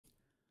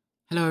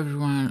Hello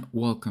everyone,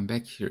 welcome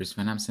back. Here is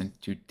VanAmsen.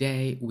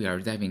 Today we are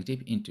diving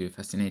deep into a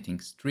fascinating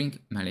string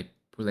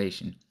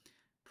manipulation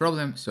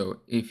problem.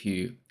 So if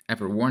you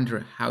ever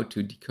wonder how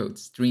to decode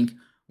string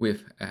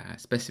with a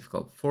specific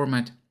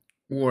format,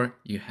 or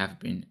you have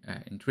been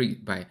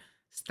intrigued by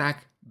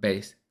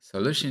stack-based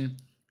solution,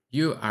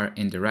 you are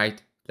in the right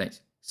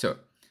place. So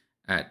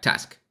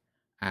task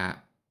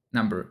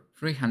number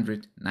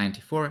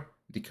 394,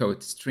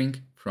 decode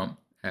string from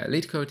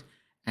LeetCode,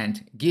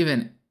 and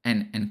given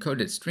an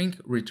encoded string,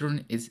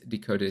 return its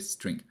decoded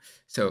string.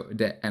 So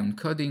the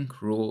encoding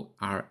rule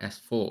are as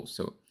follows.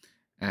 So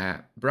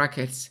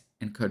brackets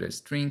encoded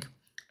string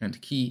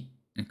and key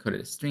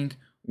encoded string,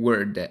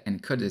 where the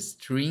encoded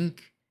string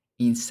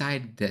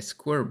inside the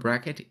square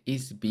bracket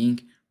is being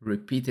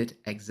repeated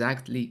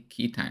exactly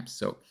key times.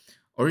 So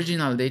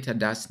original data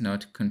does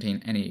not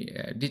contain any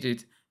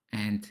digit,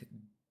 and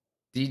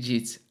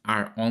digits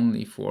are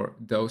only for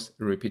those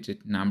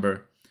repeated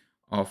number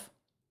of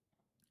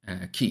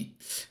key.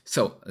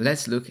 So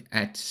let's look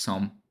at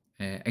some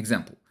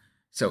example.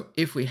 So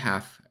if we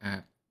have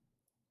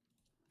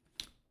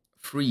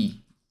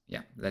free,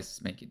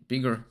 let's make it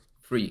bigger,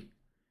 free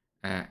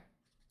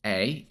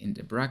A in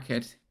the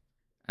bracket,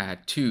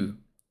 2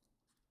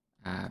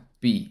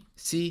 B,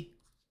 C,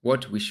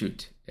 what we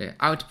should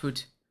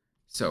output.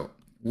 So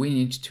we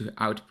need to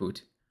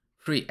output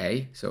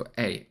 3A, so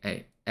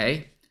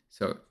A.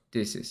 So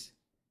this is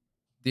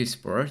this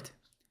part,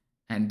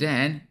 and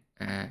then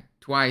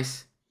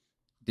twice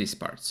this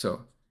part.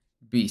 So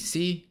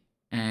BC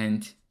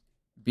and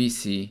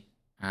BC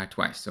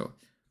twice. So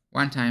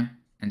one time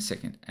and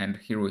second. And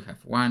here we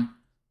have 1,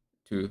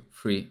 2,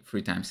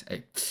 3 times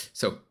A.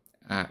 So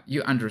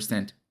you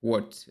understand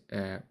what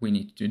we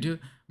need to do,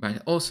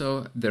 but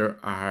also there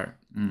are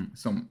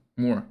some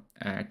more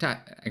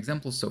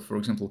examples. So for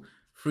example,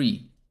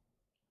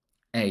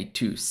 3A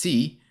to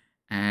C,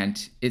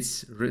 and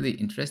it's really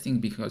interesting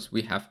because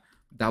we have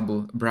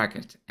double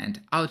bracket, and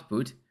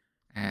output,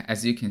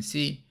 as you can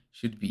see,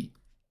 should be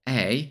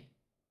A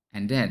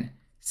and then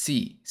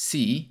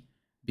C,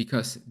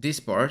 because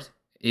this part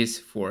is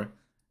for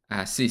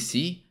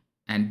CC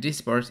and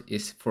this part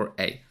is for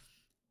A.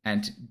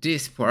 And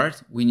this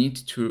part we need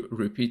to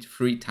repeat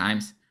 3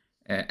 times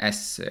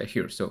as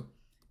here. So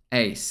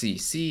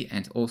ACC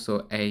and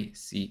also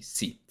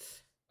ACC.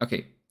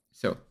 Okay,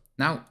 so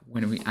now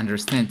when we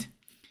understand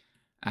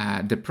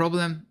the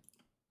problem,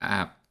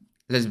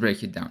 let's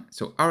break it down.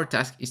 So our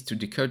task is to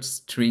decode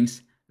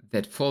strings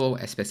that follow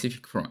a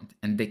specific format.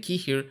 And the key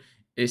here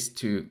is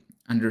to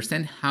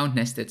understand how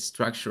nested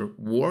structure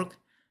work.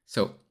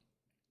 So,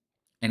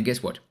 and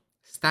guess what?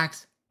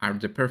 Stacks are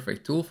the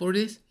perfect tool for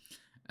this.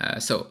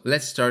 So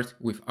let's start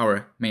with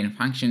our main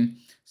function.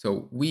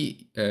 So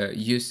we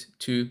use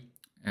two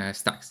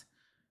stacks,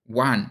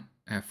 one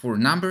for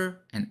number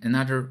and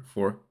another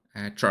for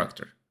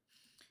character.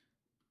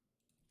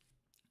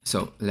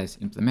 So let's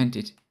implement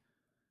it.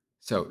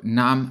 So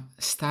num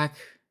stack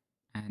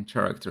and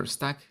character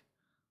stack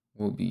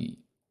will be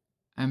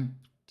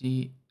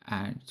empty,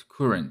 and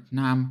current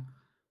num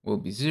will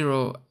be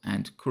 0,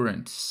 and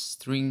current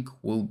string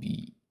will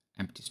be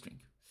empty string.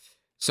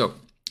 So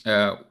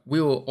we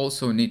will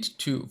also need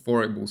two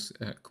variables,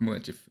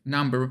 cumulative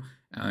number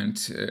and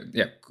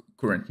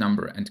current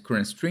number and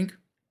current string,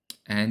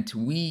 and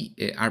we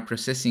are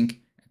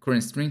processing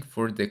current string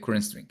for the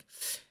current string.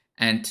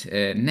 And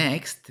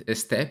next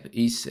step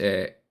is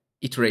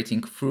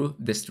iterating through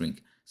the string.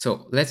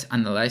 So let's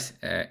analyze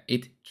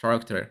it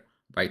character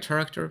by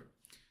character.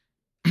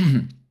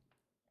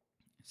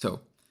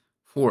 So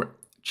for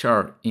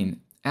char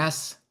in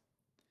S,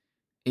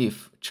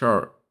 if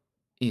char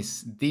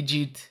is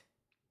digit,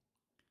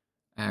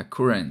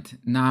 current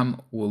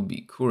num will be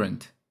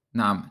current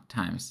num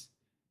times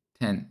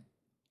 10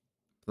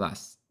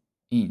 plus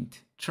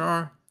int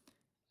char,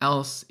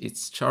 else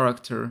it's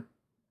character.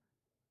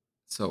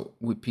 So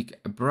we pick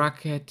a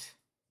bracket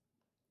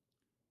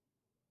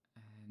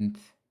and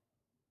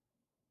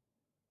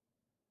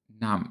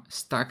num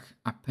stack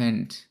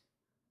append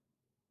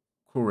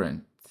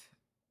current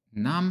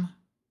num,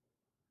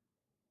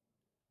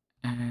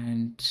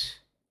 and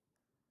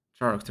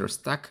character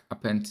stack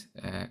append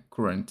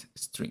current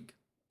string,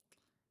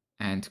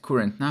 and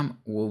current num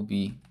will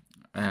be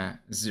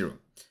 0.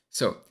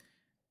 So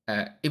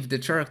if the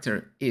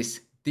character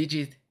is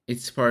digit,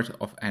 it's part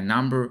of a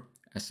number.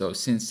 So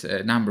since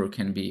a number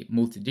can be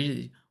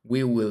multi-digit,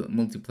 we will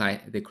multiply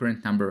the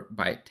current number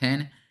by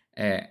 10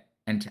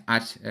 and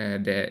add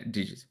the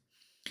digits.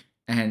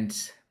 And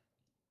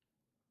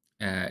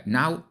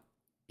now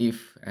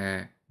if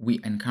we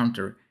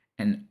encounter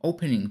an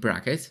opening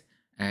bracket,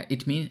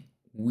 it means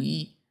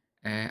we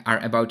are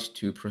about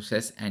to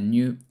process a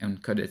new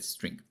encoded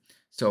string.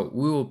 So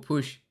we will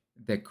push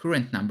the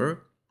current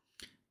number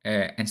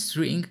and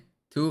string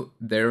to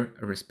their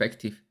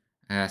respective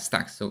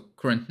stacks. So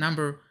current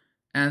number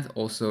and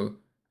also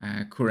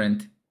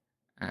current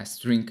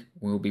string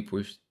will be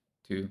pushed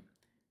to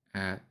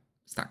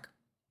stack.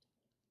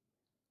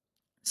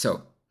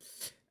 So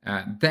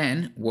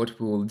then what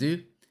we will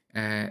do,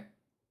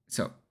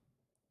 so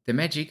the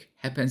magic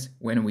happens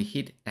when we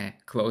hit a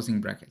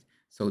closing bracket.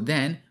 So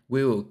then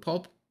we will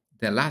pop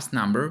the last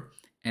number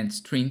and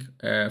string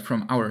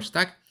from our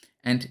stack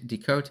and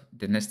decode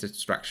the nested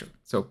structure.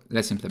 So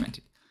let's implement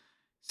it.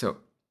 So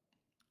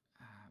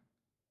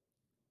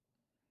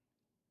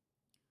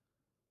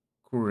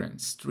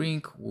current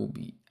string will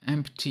be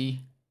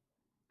empty,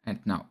 and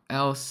now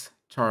else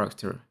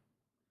character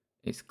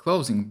is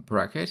closing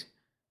bracket.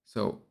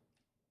 So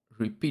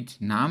repeat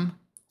num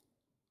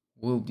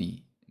will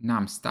be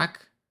num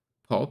stack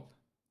pop,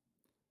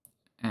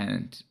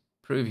 and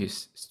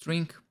previous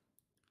string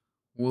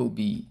will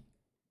be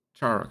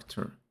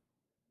character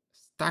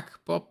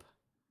stack pop,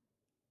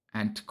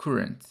 and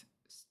current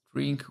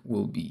string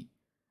will be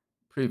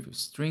previous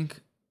string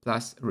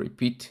plus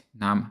repeat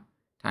num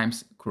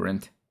times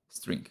current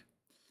string,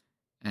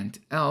 and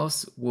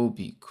else will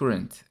be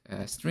current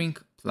string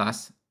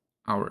plus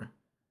our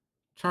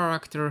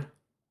character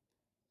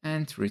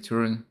and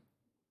return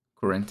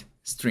current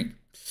string.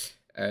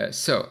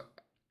 So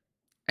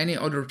any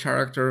other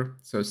character,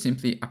 so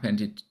simply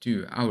append it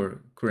to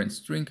our current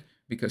string,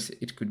 because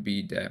it could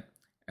be the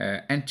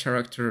end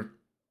character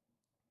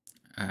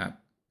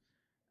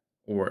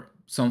or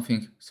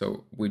something.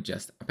 So we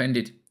just append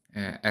it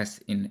as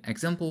in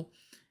example.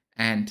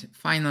 And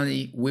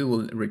finally, we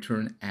will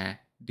return a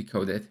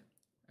decoded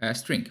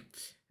string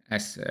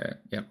as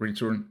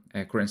return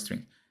a current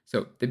string.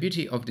 So the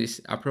beauty of this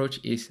approach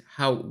is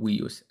how we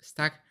use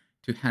stack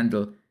to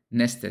handle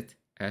nested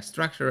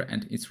structure,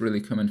 and it's really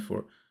common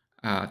for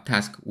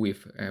task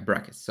with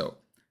brackets. So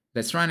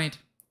let's run it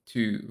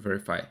to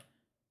verify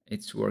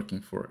it's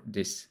working for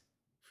these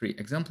 3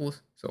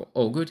 examples. So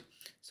all good.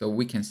 So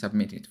we can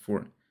submit it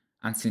for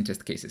unseen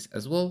test cases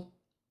as well.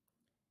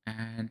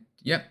 And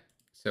yeah,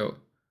 so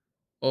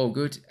all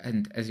good.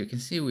 And as you can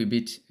see, we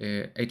beat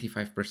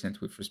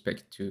 85% with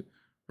respect to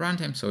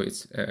runtime. So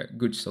it's a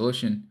good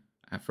solution,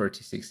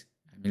 36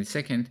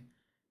 millisecond.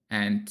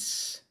 And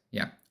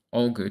yeah,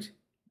 all good.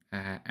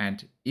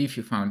 And if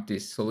you found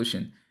this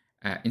solution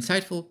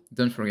insightful,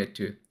 don't forget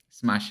to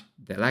smash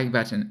the like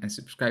button and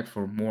subscribe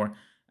for more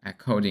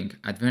coding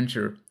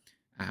adventure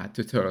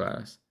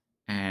tutorials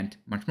and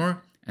much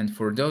more. And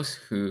for those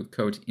who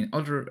code in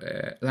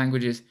other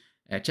languages,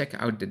 check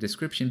out the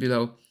description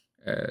below.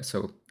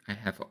 So I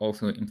have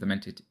also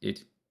implemented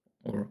it,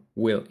 or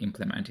will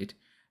implement it,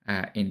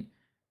 in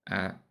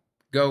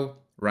Go,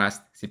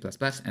 Rust, C++,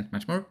 and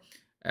much more.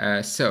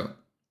 So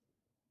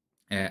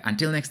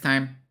until next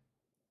time,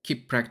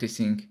 keep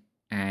practicing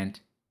and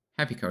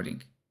happy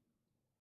coding.